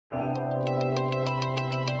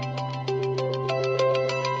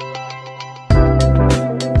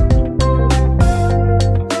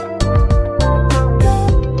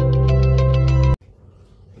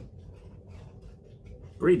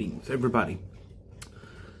everybody.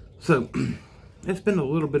 So it's been a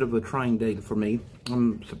little bit of a trying day for me.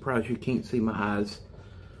 I'm surprised you can't see my eyes.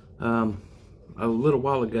 A little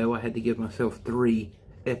while ago I had to give myself 3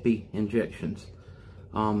 epi injections.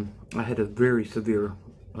 I had a very severe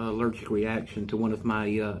allergic reaction to one of my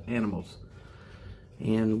animals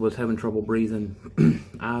and was having trouble breathing.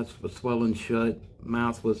 Eyes were swelling shut,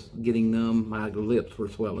 mouth was getting numb, my lips were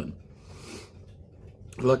swelling.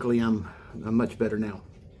 Luckily I'm much better now.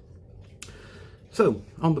 So,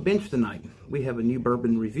 on the bench tonight, we have a new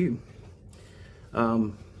bourbon review.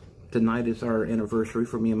 Tonight is our anniversary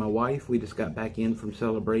for me and my wife. We just got back in from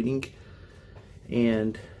celebrating,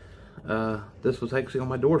 and this was actually on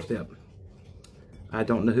my doorstep. I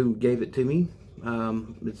don't know who gave it to me.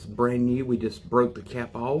 It's brand new. We just broke the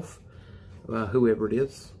cap off. Whoever it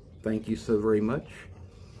is, thank you so very much.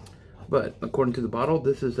 But according to the bottle,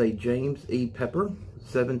 this is a James E. Pepper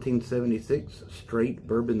 1776 straight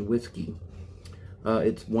bourbon whiskey.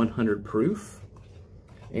 It's 100 proof,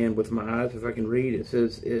 and with my eyes, if I can read, it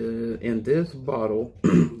says, in this bottle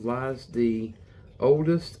lies the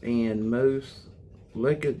oldest and most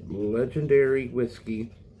legendary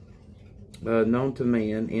whiskey known to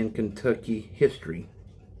man in Kentucky history.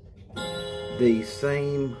 The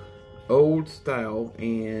same old style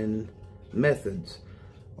and methods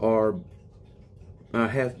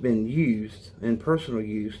have been used in personal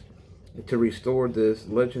use to restore this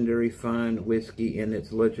legendary fine whiskey in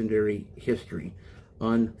its legendary history,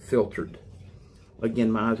 unfiltered.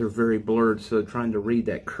 Again, my eyes are very blurred, so trying to read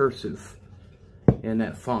that cursive and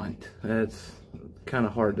that font, that's kind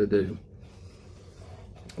of hard to do.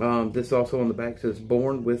 This also on the back says,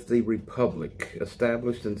 born with the Republic,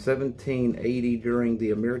 established in 1780 during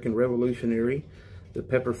the American Revolutionary. The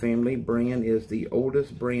Pepper family brand is the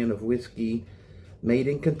oldest brand of whiskey made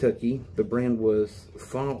in Kentucky. The brand was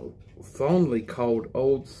fondly called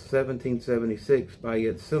Old 1776 by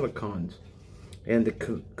its silicons and the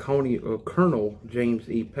Colonel James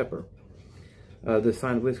E. Pepper. This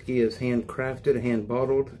fine whiskey is handcrafted,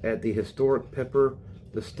 hand-bottled at the historic Pepper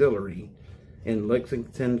Distillery in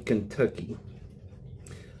Lexington, Kentucky.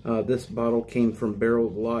 This bottle came from barrel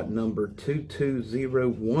lot number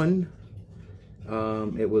 2201.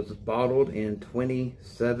 It was bottled in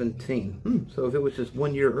 2017. So if it was just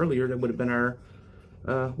 1 year earlier, that would have been our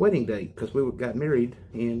wedding date, because we got married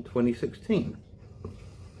in 2016.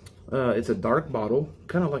 It's a dark bottle,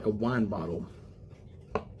 kind of like a wine bottle.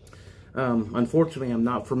 Unfortunately, I'm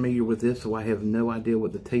not familiar with this, so I have no idea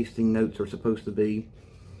what the tasting notes are supposed to be.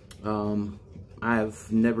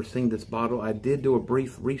 I've never seen this bottle. I did do a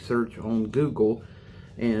brief research on Google,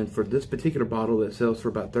 and for this particular bottle, it sells for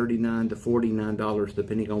about $39 to $49,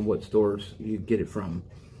 depending on what stores you get it from.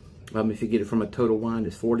 If you get it from a Total Wine,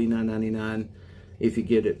 it's $49.99. If you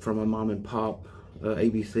get it from a mom and pop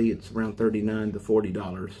ABC, it's around $39 to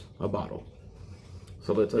 $40 a bottle.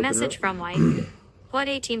 So let's open Message it up. from wife. Blood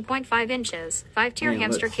 18.5 inches. 5-tier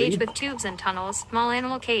hamster cage with tubes and tunnels. Small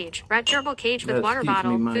animal cage. Red gerbil cage with water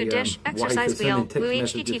bottle. Food dish. Exercise wheel. Blue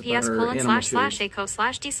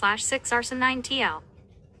https://aco/d/6arson9tl.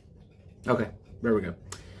 Okay, there we go.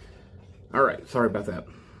 All right, sorry about that.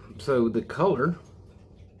 So the color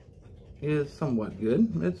is somewhat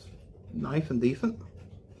good. It's nice and decent.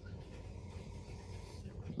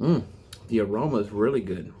 The aroma is really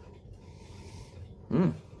good.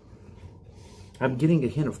 I'm getting a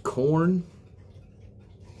hint of corn,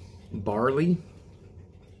 barley,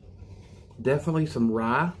 definitely some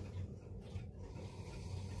rye,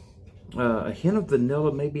 a hint of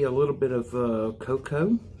vanilla, maybe a little bit of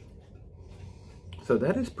cocoa. So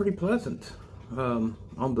that is pretty pleasant on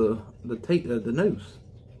the nose.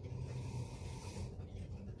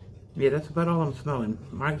 Yeah, that's about all I'm smelling.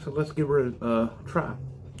 All right, so let's give her a try.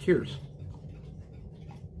 Cheers.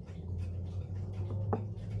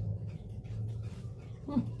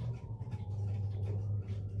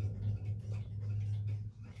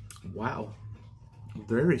 Wow,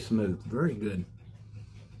 very smooth, very good.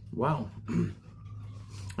 Wow.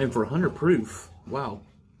 And for 100 proof, wow.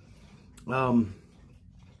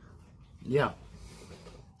 Yeah,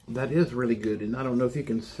 that is really good. And I don't know if you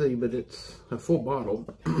can see, but it's a full bottle.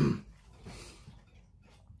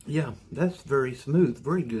 Yeah, that's very smooth,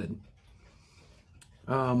 very good.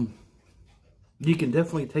 You can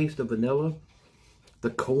definitely taste the vanilla, the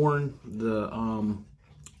corn,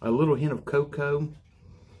 a little hint of cocoa.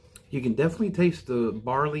 You can definitely taste the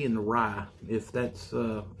barley and the rye, if that's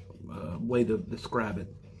a way to describe it.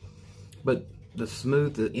 But the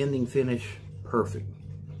smooth, the ending finish, perfect.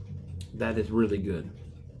 That is really good.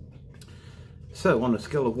 So on a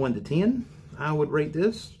scale of 1 to 10, I would rate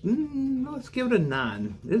this, let's give it a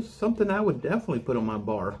 9. It's something I would definitely put on my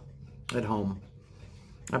bar. at home.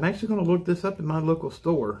 I'm actually going to look this up in my local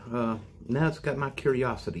store. Now it's got my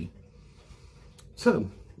curiosity. So,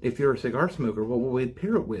 if you're a cigar smoker, what will we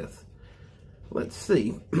pair it with? Let's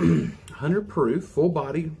see. 100 proof, full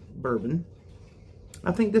body bourbon.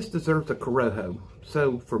 I think this deserves a Corojo.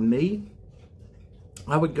 So, for me,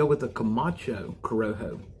 I would go with a Camacho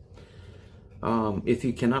Corojo. If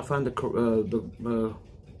you cannot find the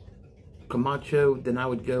Camacho, then I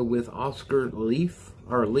would go with Oscar Leaf,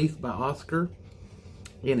 or Leaf by Oscar,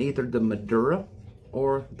 in either the Madura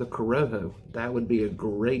or the Corojo. That would be a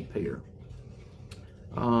great pair.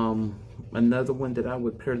 Another one that I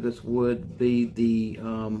would pair this would be the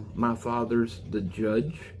my father's The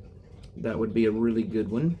Judge. That would be a really good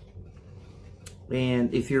one.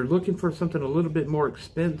 And if you're looking for something a little bit more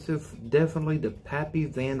expensive, definitely the Pappy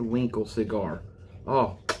Van Winkle cigar.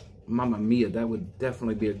 Oh, Mamma Mia, that would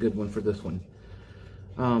definitely be a good one for this one.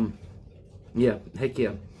 Yeah, heck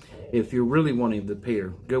yeah. If you're really wanting the pair,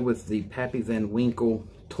 go with the Pappy Van Winkle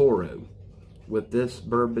Toro. With this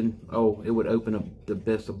bourbon, oh, it would open up the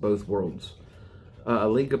best of both worlds. A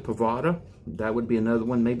Liga Privada, that would be another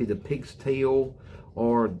one. Maybe the Pig's Tail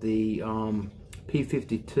or the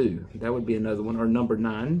P52, that would be another one. Or number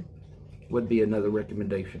 9 would be another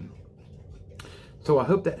recommendation. So I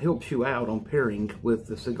hope that helps you out on pairing with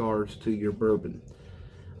the cigars to your bourbon.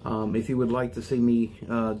 If you would like to see me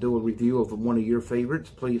do a review of one of your favorites,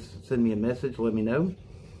 please send me a message, let me know.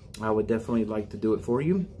 I would definitely like to do it for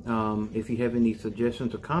you. If you have any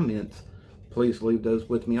suggestions or comments, please leave those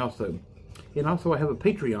with me also. And also I have a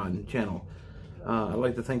Patreon channel. I'd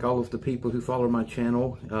like to thank all of the people who follow my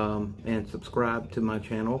channel and subscribe to my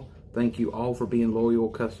channel. Thank you all for being loyal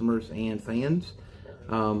customers and fans.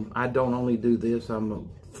 I don't only do this, I'm a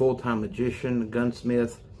full-time magician,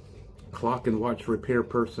 gunsmith, clock and watch repair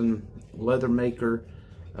person, leather maker,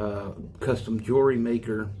 custom jewelry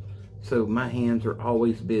maker. So my hands are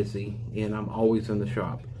always busy and I'm always in the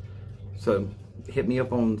shop. So hit me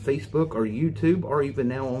up on Facebook or YouTube or even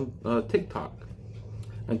now on TikTok.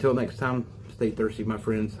 Until next time, stay thirsty, my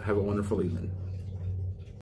friends. Have a wonderful evening.